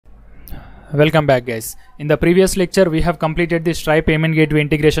Welcome back, guys. In the previous lecture we have completed the Stripe payment gateway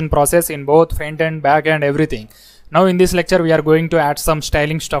integration process in both front end, back end, everything. Now in this lecture we are going to add some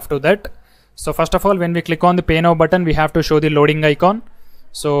styling stuff to that. So first of all, when we click on the pay now button, we have to show the loading icon.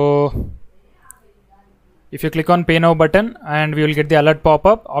 So if you click on pay now button, and we will get the alert pop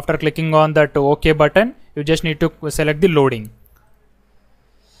up. After clicking on that OK button, you just need to select the loading.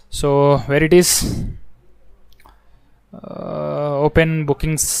 So where it is, open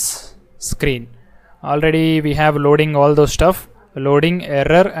bookings screen. Already we have loading all those stuff, loading,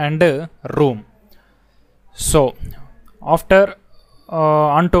 error and room. So after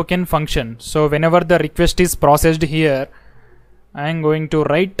on token function, so whenever the request is processed here, I am going to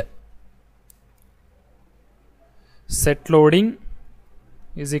write set loading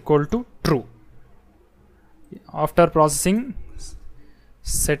is equal to true. After processing,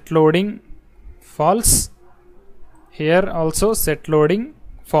 set loading false. Here also set loading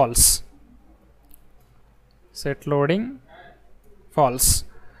false. Set loading false.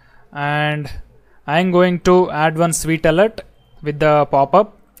 And I am going to add one sweet alert with the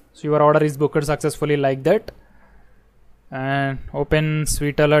pop-up. So your order is booked successfully, like that. And open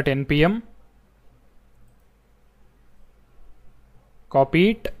sweet alert npm.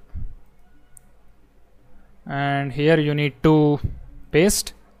 Copy it. And here you need to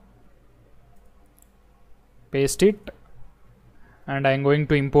paste it. And I am going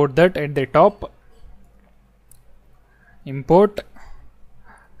to import that at the top. Import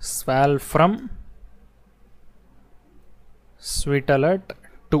sval from sweet alert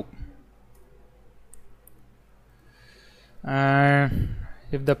 2. And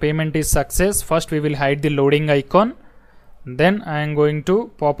if the payment is success, first we will hide the loading icon. Then I am going to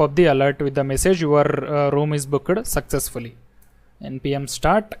pop up the alert with the message your room is booked successfully. npm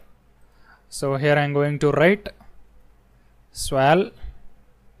start. So here I am going to write sval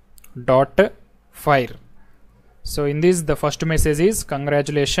dot fire. So in this, the first message is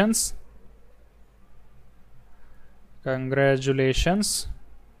congratulations, and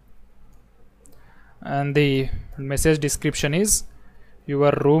the message description is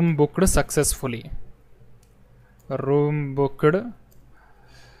your room booked successfully. Room booked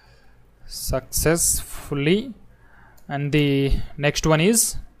successfully. And the next one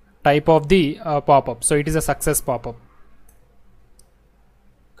is type of the pop-up. So it is a success pop-up.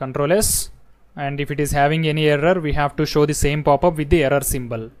 Control S. And if it is having any error, we have to show the same pop-up with the error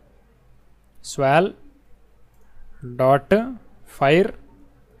symbol. Sval dot fire,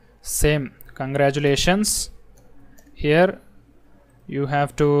 same congratulations. Here you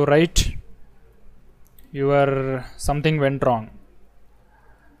have to write your something went wrong.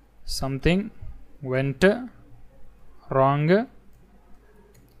 Something went wrong.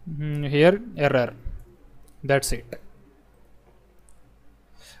 Here error. That's it.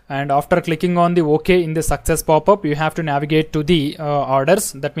 And after clicking on the OK in the success pop-up, you have to navigate to the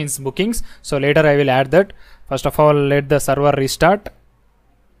orders, that means bookings. So later I will add that. First of all, let the server restart.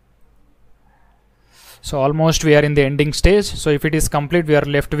 So almost we are in the ending stage. So if it is complete, we are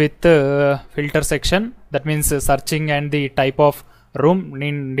left with filter section, that means searching and the type of room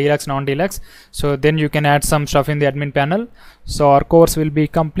in deluxe, non-deluxe. So then you can add some stuff in the admin panel. So our course will be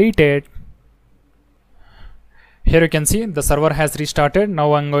completed. Here you can see the server has restarted.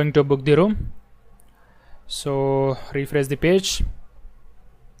 Now I'm going to book the room. So refresh the page.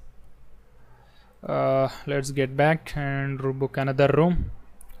 Let's get back and book another room.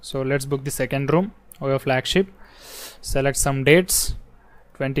 So let's book the second room, our flagship. Select some dates,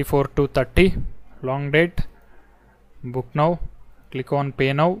 24 to 30, long date. Book now. Click on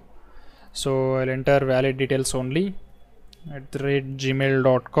pay now. So I'll enter valid details only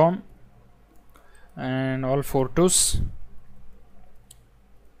 @gmail.com. and all photos.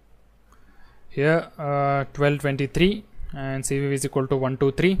 Here 1223 and CVV is equal to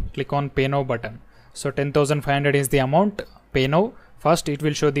 123. Click on pay now button. So 10,500 is the amount. Pay now. First it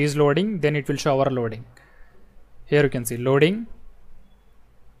will show these loading, then it will show our loading. Here you can see loading.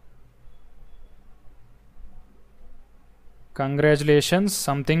 Congratulations,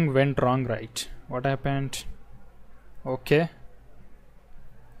 something went wrong, right? What happened? Okay.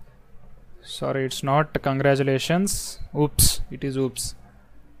 Sorry, it's not congratulations. Oops, it is oops.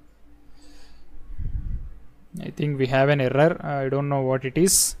 I think we have an error. I don't know what it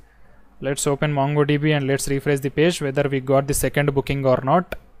is. Let's open MongoDB and let's refresh the page whether we got the second booking or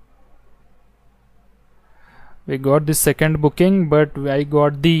not. We got the second booking, but I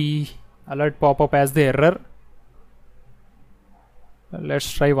got the alert pop-up as the error.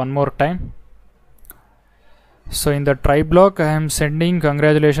 Let's try one more time. So in the try block, I am sending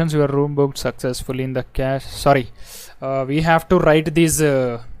congratulations, your room booked successfully in the cache. Sorry, we have to write these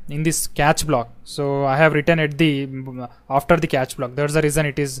in this catch block. So I have written at the after the catch block. That's the reason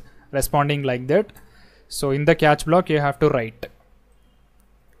it is responding like that. So in the catch block you have to write.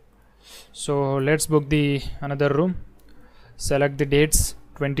 So let's book the another room. Select the dates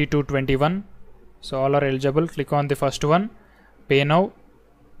 22, 21. So all are eligible. Click on the first one. Pay now.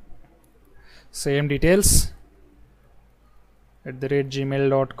 Same details.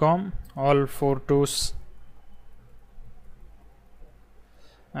 @gmail.com. All 4 2s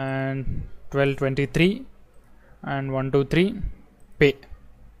and 1223 and 123. Pay.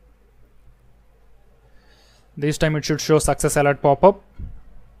 This time it should show success alert pop-up.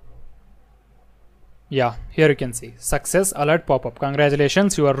 Yeah, here you can see success alert pop-up.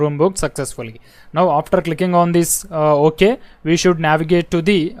 Congratulations, your room booked successfully. Now after clicking on this OK, we should navigate to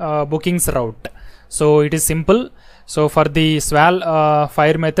the bookings route. So it is simple. So for the sval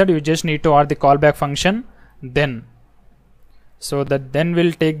fire method, you just need to add the callback function then. So that then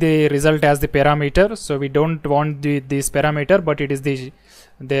will take the result as the parameter. So we don't want this parameter, but it is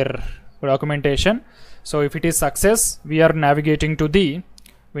their documentation. So if it is success, we are navigating to the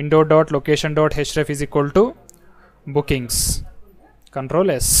window.location.href is equal to bookings.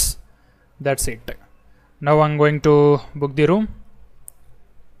 Control S. That's it. Now I'm going to book the room.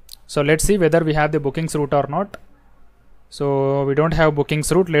 So let's see whether we have the bookings route or not. So we don't have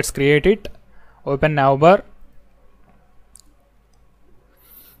bookings route. Let's create it. Open navbar.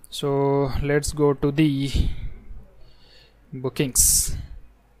 So let's go to the bookings.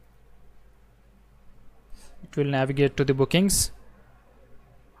 It will navigate to the bookings.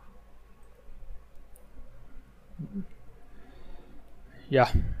 Yeah.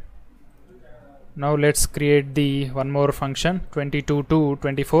 Now let's create the one more function 22 to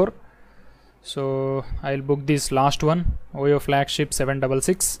 24. So I'll book this last one, OYO flagship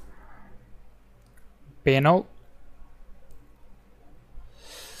 766. Pay now.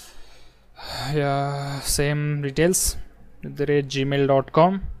 Yeah, same details.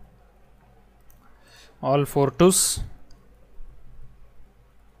 @gmail.com. All 4 2s.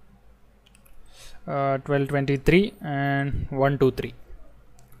 1223 and 123.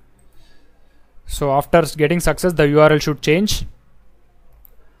 So after getting success, the URL should change.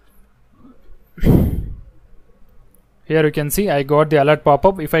 Here you can see I got the alert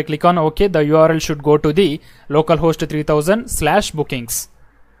pop-up. If I click on OK, the URL should go to the localhost 3000/bookings.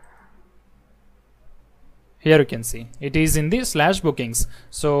 Here you can see it is in the /bookings.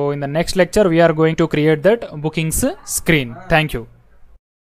 So in the next lecture we are going to create that bookings screen. Thank you.